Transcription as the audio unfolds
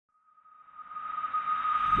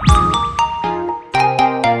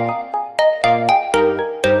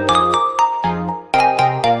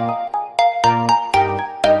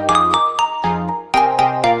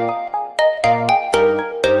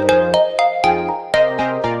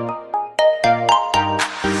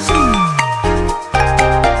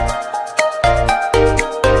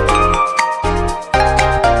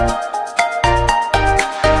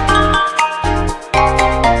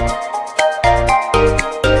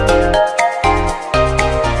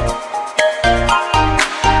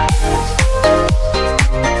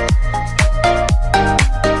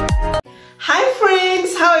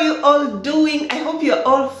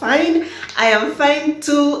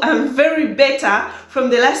very better from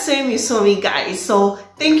the last time you saw me, guys. So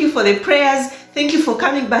thank you for the prayers. Thank you for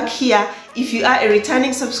coming back here. If you are a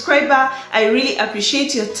returning subscriber, I really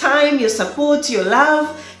appreciate your time, your support, your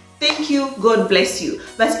love. Thank you. God bless you.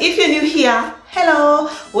 But if you're new here, hello,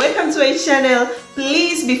 welcome to my channel.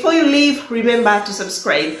 Please, before you leave, remember to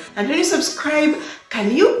subscribe. And when you subscribe,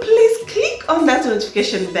 can you please click on that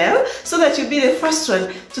notification bell so that you'll be the first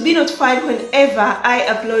one to be notified whenever I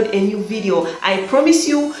upload a new video. I promise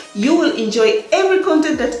you, you will enjoy every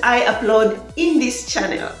content that I upload in this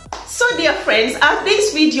channel. So dear friends,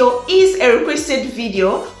 this video is a requested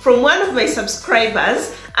video from one of my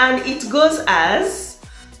subscribers, and it goes as,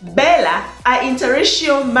 Bella, are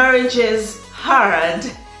interracial marriages hard?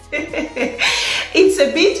 It's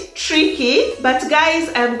a bit tricky, but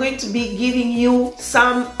guys, I'm going to be giving you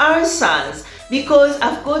some answers because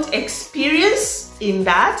I've got experience in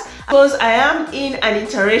that, because I am in an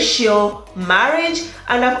interracial marriage,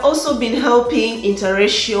 and I've also been helping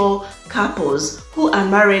interracial couples who are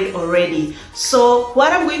married already. So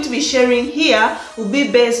what I'm going to be sharing here will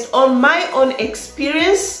be based on my own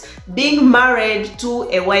experience being married to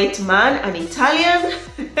a white man, an Italian,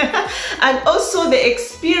 and also the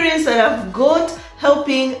experience that I've got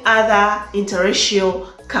helping other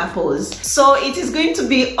interracial couples. So it is going to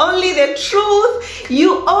be only the truth.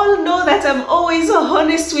 You all know that I'm always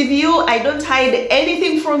honest with you. I don't hide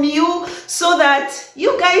anything from you, so that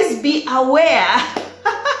you guys be aware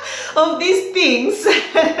of these things.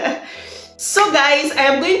 So guys, I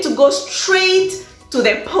am going to go straight to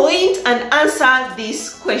the point and answer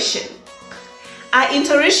this question. Are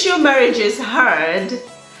interracial marriages hard?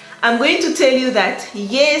 I'm going to tell you that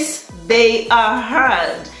yes, they are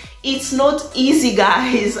hard. It's not easy,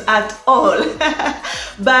 guys, at all.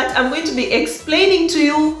 But I'm going to be explaining to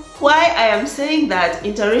you why I am saying that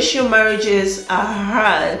interracial marriages are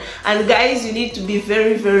hard. And guys, you need to be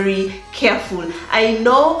very, very careful. I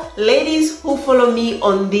know ladies who follow me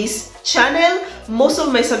on this channel, most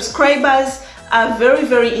of my subscribers are very,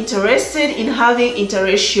 very interested in having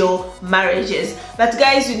interracial marriages. But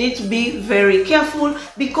guys, you need to be very careful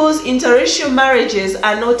because interracial marriages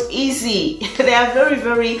are not easy. They are very,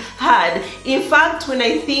 very hard. In fact, when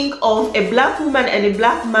I think of a black woman and a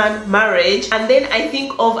black man marriage, and then I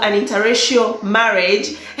think of an interracial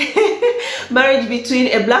marriage, marriage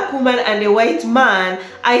between a black woman and a white man,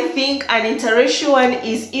 I think an interracial one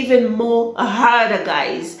is even more harder,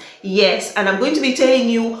 guys. Yes, and I'm going to be telling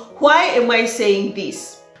you why am I saying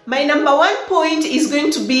this. My number one point is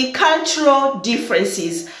going to be cultural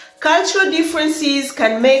differences. Cultural differences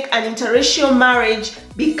can make an interracial marriage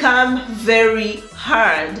become very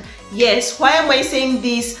hard. Yes, why am I saying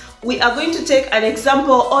this? We are going to take an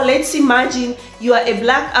example, or let's imagine you are a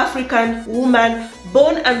black African woman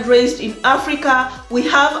born and raised in Africa. We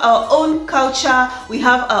have our own culture, we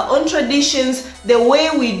have our own traditions, the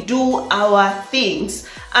way we do our things.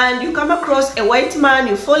 And you come across a white man,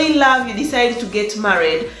 you fall in love, you decide to get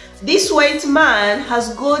married. This white man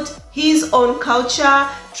has got his own culture,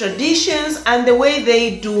 traditions, and the way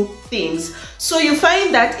they do things. So you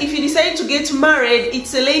find that if you decide to get married,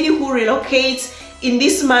 it's a lady who relocates in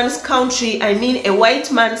this man's country, I mean a white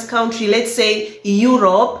man's country, let's say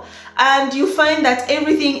Europe, and you find that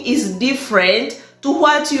everything is different to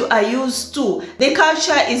what you are used to. The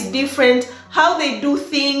culture is different, how they do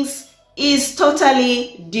things is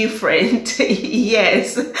totally different.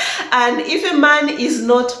 Yes, and if a man is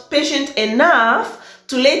not patient enough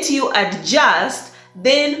to let you adjust,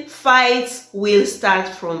 then fights will start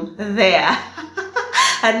from there.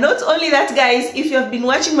 And not only that, guys, if you have been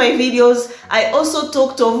watching my videos, I also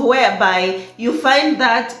talked of whereby you find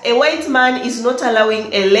that a white man is not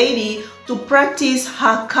allowing a lady to practice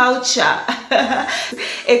her culture.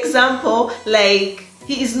 Example, like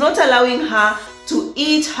he is not allowing her to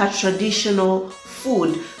eat her traditional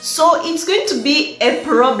food. So it's going to be a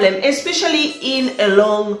problem, especially in a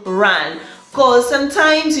long run, because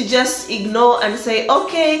sometimes you just ignore and say,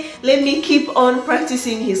 okay, let me keep on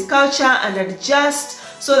practicing his culture and adjust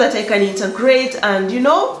so that I can integrate, and you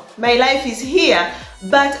know, my life is here.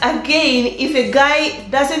 But again, if a guy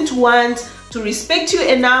doesn't want to respect you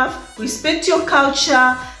enough, respect your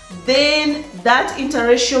culture, then that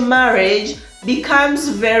interracial marriage becomes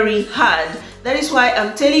very hard. That is why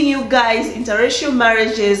I'm telling you guys, interracial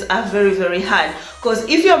marriages are very, very hard. Because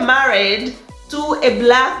if you're married to a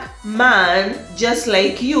black man just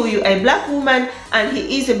like you are a black woman and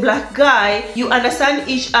he is a black guy, you understand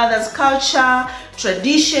each other's culture,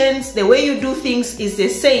 traditions, the way you do things is the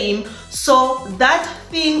same. So that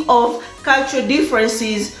thing of cultural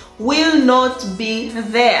differences will not be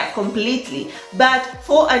there completely. But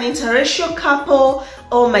for an interracial couple,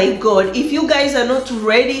 oh my God, if you guys are not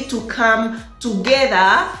ready to come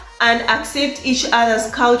together and accept each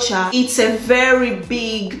other's culture, it's a very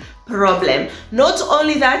big problem. Not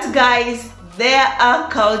only that, guys, there are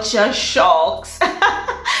culture shocks.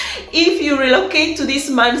 If you relocate to this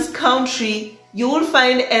man's country, you will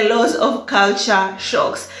find a lot of culture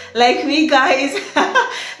shocks. Like me, guys,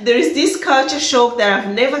 there is this culture shock that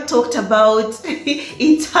I've never talked about.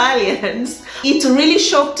 Italians. It really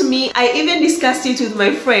shocked me. I even discussed it with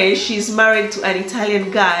my friend. She's married to an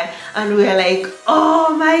Italian guy, and we are like,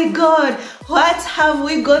 oh my God, what have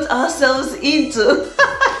we got ourselves into?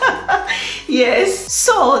 Yes.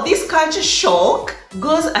 So this culture shock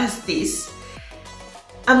goes as this.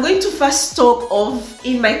 I'm going to first talk of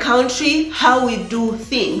in my country how we do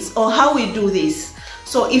things or how we do this.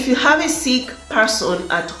 So if you have a sick person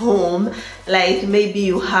at home, like maybe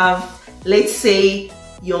you have, let's say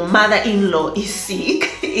your mother-in-law is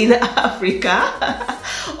sick in Africa,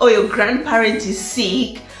 or your grandparent is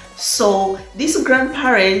sick. So this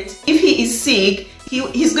grandparent, if he is sick,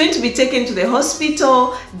 he's going to be taken to the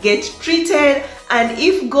hospital, get treated, and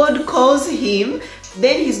if God calls him,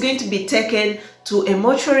 then he's going to be taken to a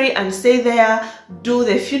mortuary and stay there, do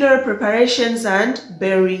the funeral preparations and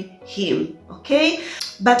bury him, okay?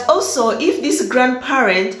 But also, if this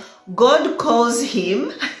grandparent, God calls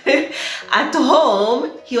him at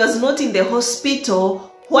home, he was not in the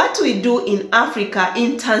hospital, what we do in Africa,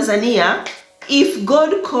 in Tanzania, if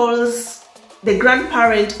God calls the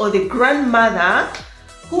grandparent or the grandmother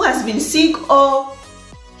who has been sick, or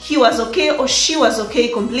he was okay or she was okay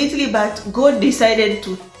completely, but God decided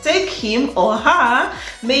to take him or her,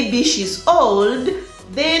 maybe she's old,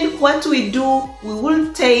 then what we do, we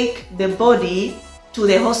will take the body to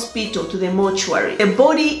the hospital, to the mortuary. The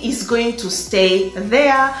body is going to stay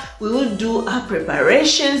there. We will do our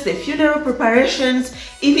preparations, the funeral preparations.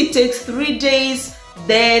 If it takes 3 days,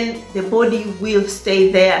 then the body will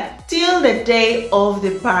stay there till the day of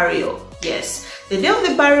the burial. Yes, the day of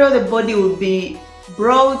the burial, the body will be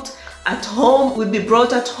brought at home,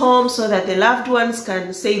 so that the loved ones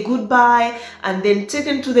can say goodbye, and then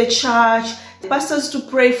taken to the church, the pastors to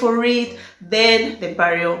pray for it, then the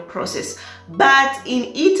burial process. But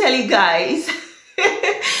in Italy, guys,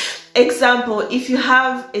 example, if you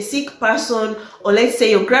have a sick person, or let's say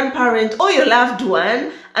your grandparent or your loved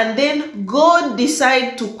one, and then God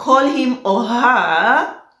decide to call him or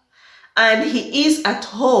her, and he is at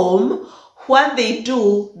home, what they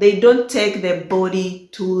do, they don't take the body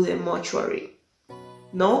to the mortuary.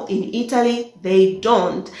 No, in Italy, they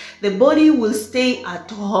don't. The body will stay at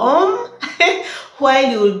home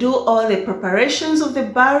while you will do all the preparations of the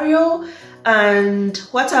burial. And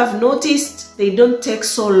what I've noticed, they don't take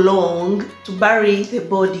so long to bury the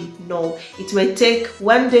body. No, it may take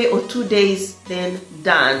 1 day or 2 days, then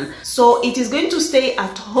done. So it is going to stay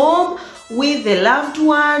at home with the loved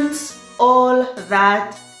ones all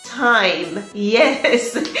that time.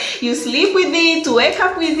 Yes, you sleep with it, to wake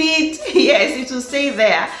up with it. Yes, it will stay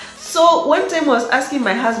there. So one time I was asking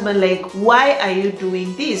my husband, like, why are you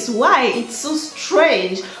doing this? Why? It's so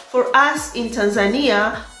strange for us in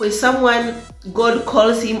Tanzania, when someone, God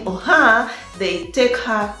calls him or her, they take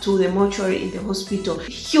her to the mortuary in the hospital.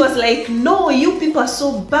 He was like, no, you people are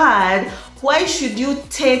so bad. Why should you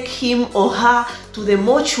take him or her to the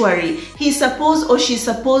mortuary? He's supposed or she's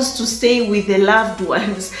supposed to stay with the loved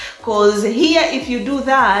ones. Because here, if you do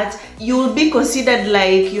that, you will be considered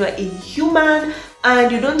like you are inhuman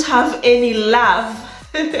and you don't have any love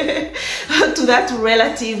to that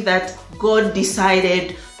relative that God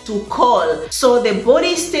decided to call. So the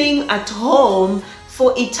body staying at home,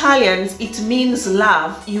 for Italians, it means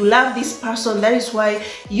love. You love this person. That is why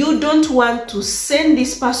you don't want to send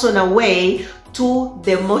this person away to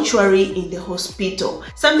the mortuary in the hospital.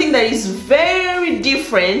 Something that is very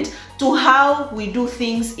different to how we do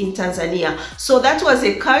things in Tanzania. So that was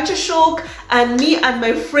a culture shock, and me and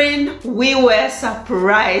my friend, we were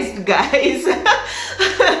surprised, guys.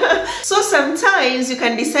 So sometimes you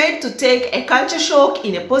can decide to take a culture shock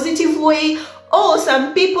in a positive way, or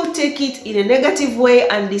some people take it in a negative way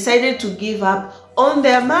and decided to give up on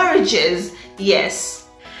their marriages. Yes.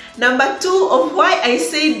 Number 2 of why I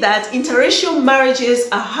say that interracial marriages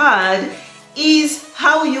are hard is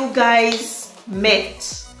how you guys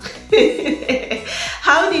met.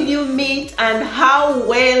 How did you meet, and how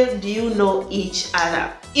well do you know each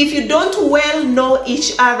other? If you don't well know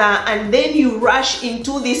each other and then you rush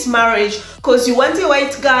into this marriage because you want a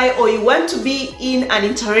white guy or you want to be in an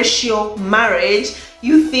interracial marriage,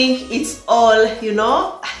 you think it's all, you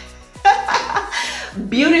know,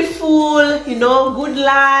 beautiful, you know, good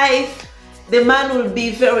life. The man will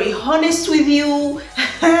be very honest with you,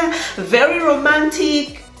 very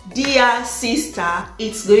romantic. Dear sister,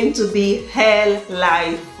 it's going to be hell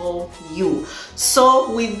life for you.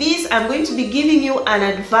 So with this, I'm going to be giving you an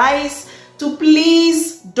advice to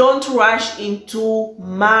please don't rush into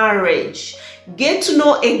marriage. Get to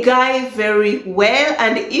know a guy very well,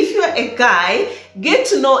 and if you're a guy, get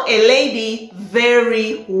to know a lady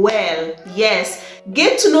very well. Yes,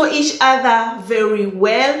 get to know each other very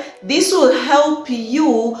well. This will help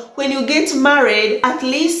you when you get married. At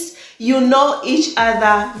least you know each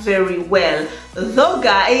other very well. Though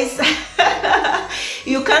guys,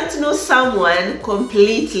 you can't know someone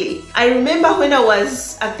completely. I remember when I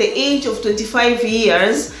was at the age of 25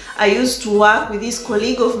 years, I used to work with this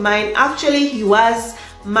colleague of mine. Actually, he was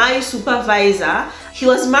my supervisor. He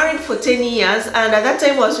was married for 10 years, and at that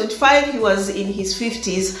time I was 25, he was in his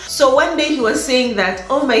 50s. So one day he was saying that,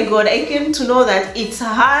 oh my God, I came to know that it's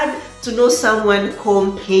hard to know someone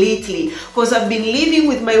completely, because I've been living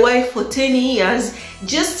with my wife for 10 years.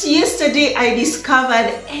 Just yesterday I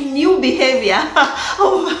discovered a new behavior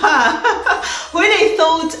of her when I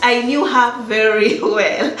thought I knew her very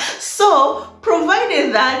well. So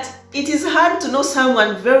provided that it is hard to know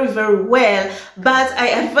someone very, very well, but I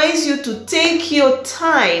advise you to take your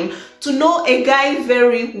time to know a guy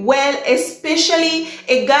very well, especially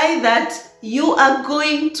a guy that you are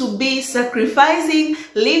going to be sacrificing,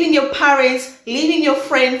 leaving your parents, leaving your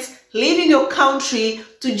friends, leaving your country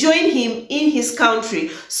to join him in his country.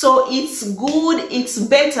 So it's good, it's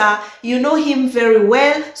better you know him very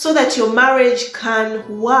well so that your marriage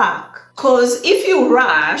can work. Because if you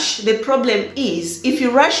rush, the problem is, if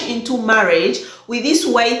you rush into marriage with this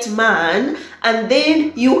white man and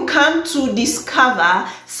then you come to discover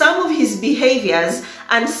some of his behaviors,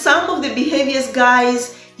 and some of the behaviors,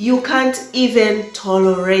 guys, you can't even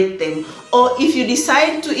tolerate them. Or if you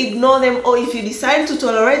decide to ignore them, or if you decide to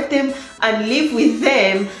tolerate them and live with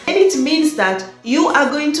them, then it means that you are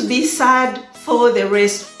going to be sad for the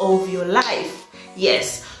rest of your life.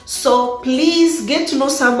 Yes. So please get to know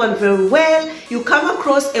someone very well. You come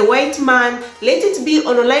across a white man, let it be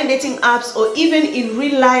on online dating apps or even in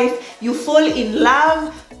real life, you fall in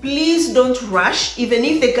love. Please don't rush. Even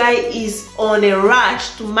if the guy is on a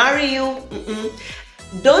rush to marry you,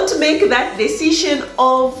 don't make that decision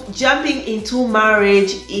of jumping into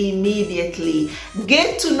marriage immediately.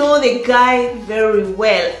 Get to know the guy very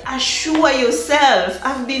well. Assure yourself.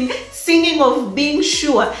 I've been singing of being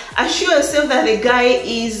sure. Assure yourself that the guy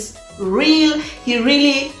is real. He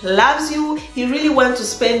really loves you. He really wants to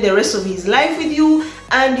spend the rest of his life with you,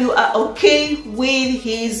 and you are okay with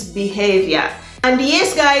his behavior. And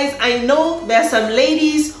yes, guys, I know there are some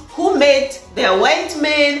ladies who met their white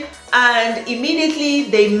men and immediately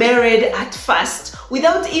they married at first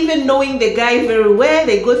without even knowing the guy very well.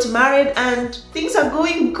 They got married and things are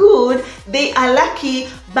going good. They are lucky,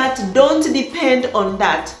 but don't depend on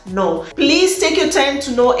that. No, please take your time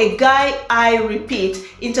to know a guy. I repeat,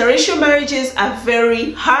 interracial marriages are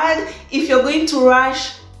very hard if you're going to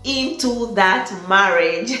rush into that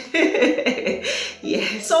marriage.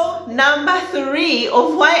 Yeah. So number 3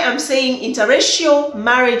 of why I'm saying interracial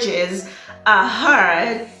marriages are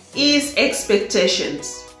hard is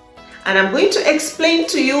expectations. And I'm going to explain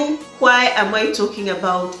to you why am I talking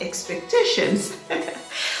about expectations.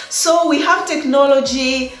 So we have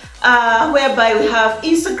technology whereby we have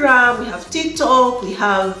Instagram, we have TikTok, we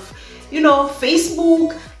have, you know,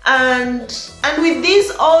 Facebook, and with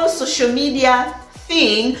this all social media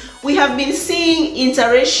thing, we have been seeing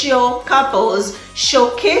interracial couples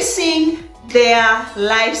showcasing their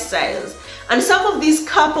lifestyles. And some of these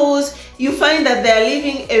couples, you find that they're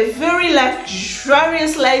living a very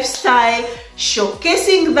luxurious lifestyle,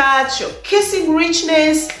 showcasing that, showcasing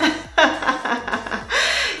richness.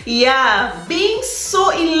 Yeah, being so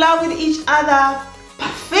in love with each other,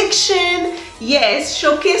 perfection, yes,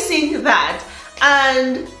 showcasing that.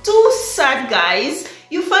 And two sad guys,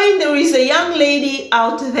 you find there is a young lady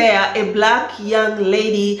out there, a black young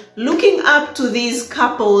lady, looking up to these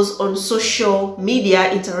couples on social media,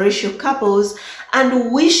 interracial couples,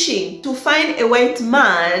 and wishing to find a white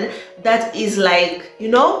man that is like, you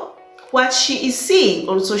know, what she is seeing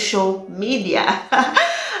on social media.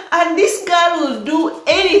 And this girl will do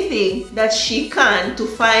anything that she can to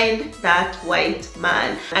find that white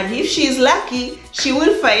man. And if she is lucky, she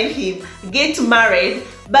will find him, get married.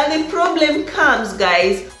 But the problem comes,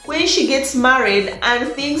 guys, when she gets married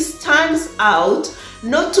and things turns out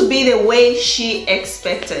not to be the way she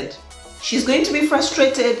expected. She's going to be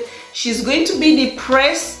frustrated, she's going to be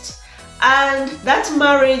depressed, and that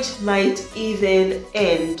marriage might even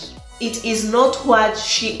end. it is not what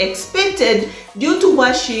she expected due to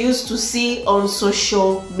what she used to see on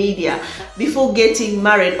social media before getting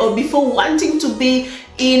married or before wanting to be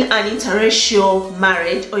in an interracial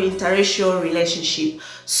marriage or interracial relationship.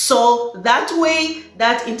 So that way,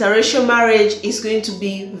 that interracial marriage is going to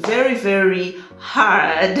be very, very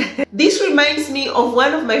hard. This reminds me of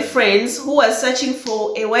one of my friends who was searching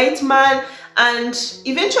for a white man, and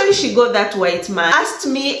eventually she got that white man. Asked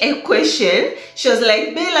me a question. She was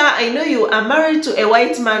like, Bella, I know you are married to a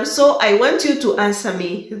white man, so I want you to answer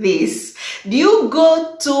me this. Do you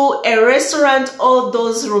go to a restaurant or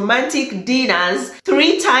those romantic dinners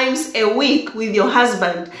 3 times a week with your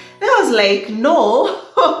husband? And I was like, no.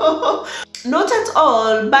 Not at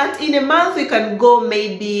all, but in a month we can go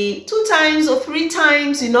maybe 2 times or 3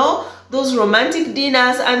 times, you know, those romantic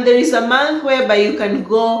dinners. And there is a month whereby you can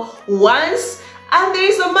go once, and there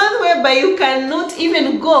is a month whereby you cannot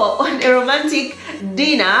even go on a romantic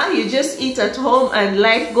dinner. You just eat at home and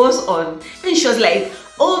life goes on. And she was like,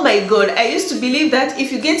 oh my God, I used to believe that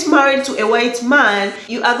if you get married to a white man,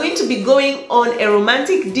 you are going to be going on a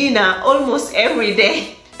romantic dinner almost every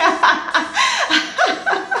day.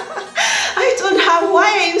 I told her, why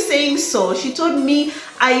are you saying so? She told me,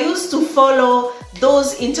 I used to follow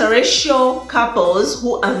those interracial couples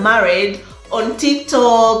who are married on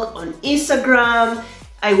TikTok, on Instagram.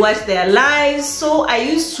 I watch their lives, so I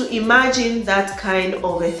used to imagine that kind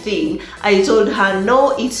of a thing. I told her,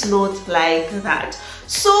 no, it's not like that.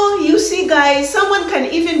 So you see guys, someone can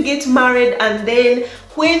even get married, and then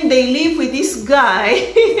when they live with this guy,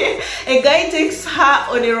 a guy takes her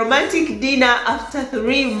on a romantic dinner after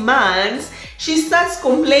 3 months. She starts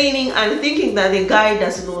complaining and thinking that the guy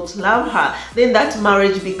does not love her. Then that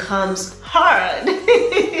marriage becomes hard.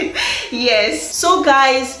 Yes, so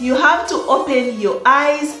guys, you have to open your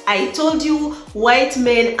eyes. I told you, white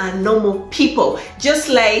men are normal people, just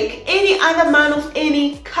like any other man of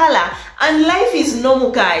any color, and life is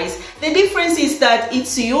normal, guys. The difference is that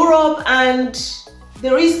it's Europe and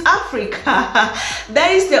there is Africa.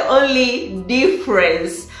 That is the only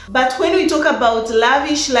difference. But when we talk about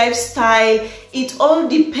lavish lifestyle, it all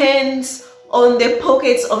depends on the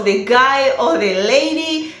pockets of the guy or the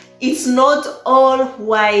lady. It's not all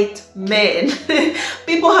white men.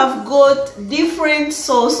 People have got different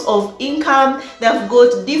source of income. They've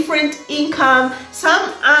got different income.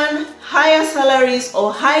 Some earn higher salaries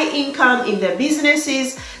or high income in their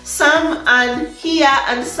businesses. Some earn here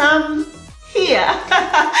and some here.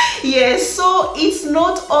 Yes, so it's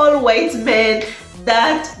not all white men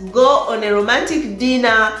that go on a romantic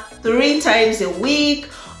dinner 3 times a week,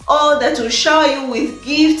 or that will shower you with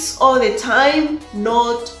gifts all the time.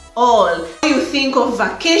 Not all. You think of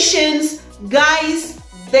vacations, guys,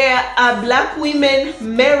 there are black women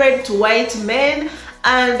married to white men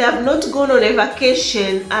and they have not gone on a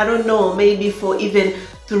vacation, I don't know, maybe for even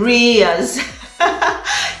 3 years.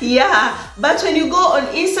 Yeah, but when you go on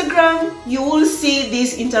Instagram, you will see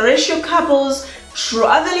these interracial couples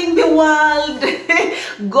traveling the world,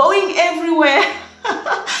 going everywhere.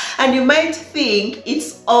 And you might think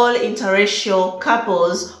it's all interracial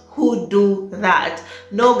couples who do that.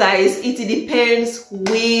 No guys, it depends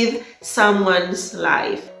with someone's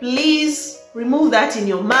life. Please remove that in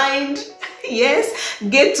your mind. Yes,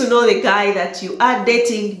 get to know the guy that you are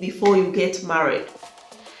dating before you get married.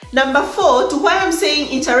 Number 4, to why I'm saying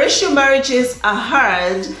interracial marriages are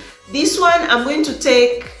hard, this one I'm going to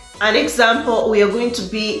take an example we are going to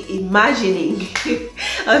be imagining.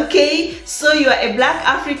 Okay, so you are a black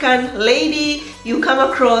African lady, you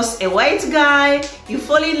come across a white guy, you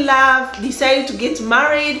fall in love, decide to get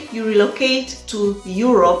married, you relocate to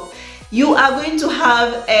Europe. You are going to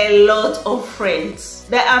have a lot of friends.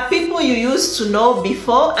 There are people you used to know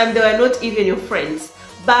before and they were not even your friends,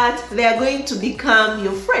 but they are going to become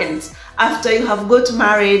your friends after you have got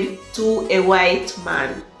married to a white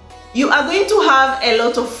man. You are going to have a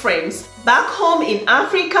lot of friends back home in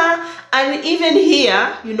Africa, and even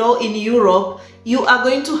here, you know, in Europe, you are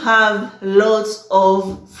going to have lots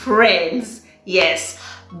of friends. Yes,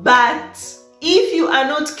 but if you are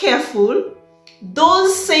not careful,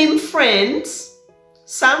 those same friends,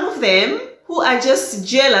 some of them who are just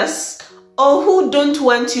jealous or who don't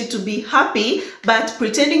want you to be happy but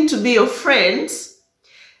pretending to be your friends,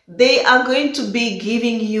 they are going to be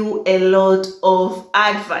giving you a lot of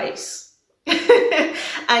advice.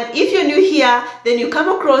 And if you're new here, then you come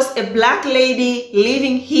across a black lady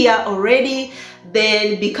living here already,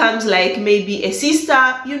 then becomes like maybe a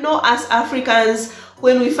sister. You know, as Africans,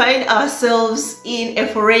 when we find ourselves in a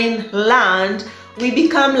foreign land, we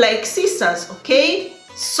become like sisters, okay?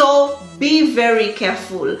 So be very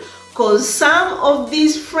careful, because some of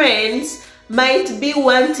these friends might be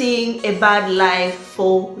wanting a bad life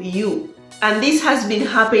for you. And this has been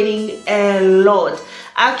happening a lot.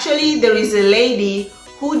 Actually, there is a lady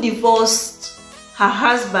who divorced her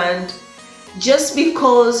husband just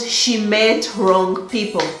because she met wrong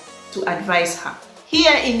people to advise her.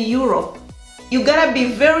 Here in Europe, you gotta be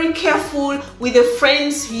very careful with the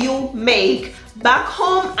friends you make back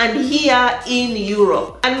home and here in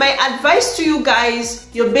Europe. And my advice to you guys,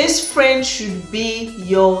 your best friend should be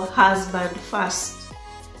your husband first.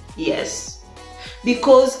 Yes,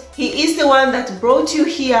 because he is the one that brought you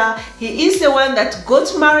here. He is the one that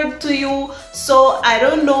got married to you. So I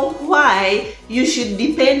don't know why you should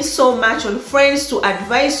depend so much on friends to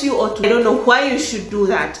advise you, or I don't know why you should do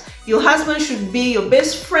that. Your husband should be your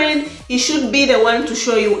best friend. He should be the one to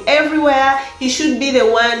show you everywhere. He should be the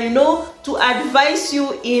one, you know, to advise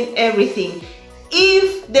you in everything.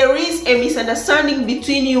 If there is a misunderstanding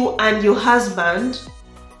between you and your husband,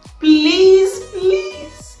 please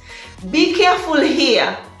be careful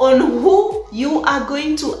here on who you are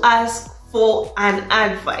going to ask for an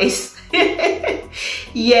advice.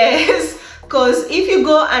 Yes, because if you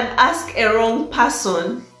go and ask a wrong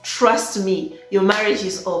person, trust me, your marriage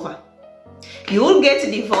is over. You will get a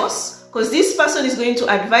divorce because this person is going to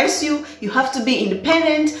advise you. You have to be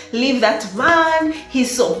independent. Leave that man. He's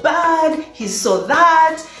so bad. He's so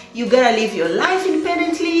that. You gotta live your life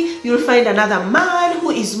independently. You'll find another man who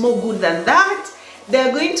is more good than that.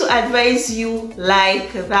 They're going to advise you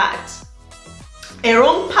like that. A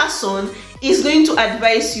wrong person is going to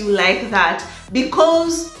advise you like that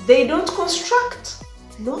because they don't construct.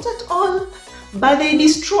 Not at all. But they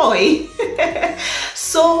destroy.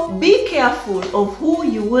 So be careful of who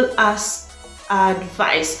you will ask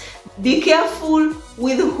advice. Be careful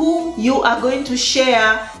with who you are going to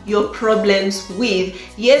share your problems with.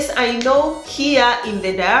 Yes, I know here in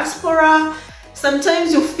the diaspora,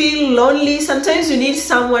 sometimes you feel lonely, sometimes you need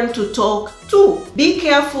someone to talk to. Be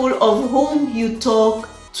careful of whom you talk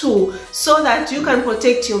to so that you can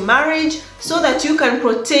protect your marriage, so that you can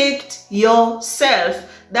protect yourself.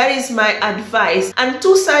 That is my advice. And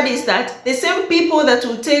too sad is that the same people that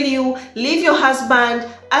will tell you leave your husband,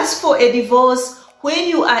 ask for a divorce, when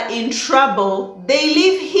you are in trouble, they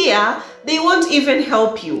live here, they won't even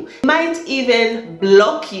help you. Might even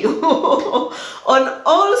block you on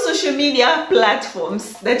all social media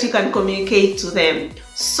platforms that you can communicate to them.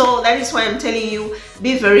 So that is why I'm telling you,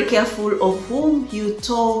 be very careful of whom you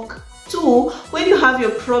talk to when you have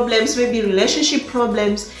your problems, maybe relationship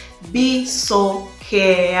problems. Be so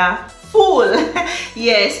careful.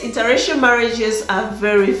 Yes, interracial marriages are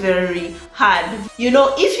very, very hard. You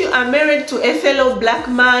know, if you are married to a fellow black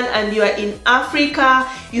man and you are in Africa,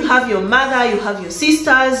 you have your mother, you have your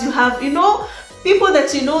sisters, you have, you know, people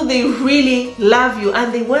that you know they really love you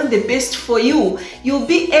and they want the best for you. You'll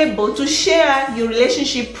be able to share your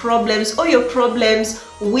relationship problems or your problems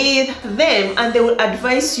with them and they will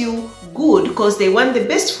advise you good because they want the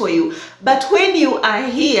best for you. But when you are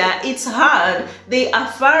here, it's hard. They are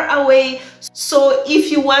far away. So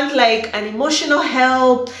if you want like an emotional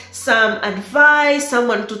help, some advice,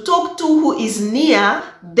 someone to talk to who is near,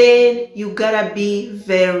 then you gotta be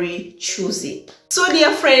very choosy. So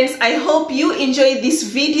dear friends, I hope you enjoyed this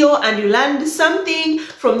video and you learned something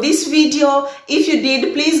from this video. If you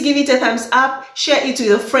did, please give it a thumbs up, share it with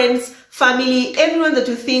your friends, family, everyone that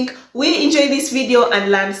you think will enjoy this video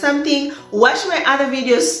and learn something. Watch my other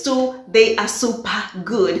videos too, they are super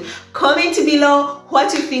good. Comment below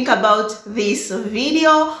what you think about this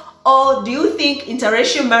video, or do you think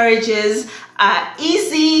interracial marriages are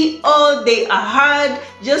easy or they are hard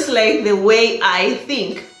just like the way I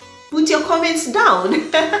think? Put your comments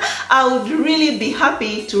down. I would really be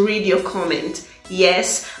happy to read your comment.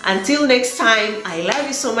 Yes, until next time, I love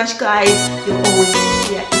you so much guys. You're always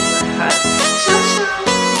here in my heart.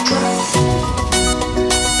 Ciao, ciao.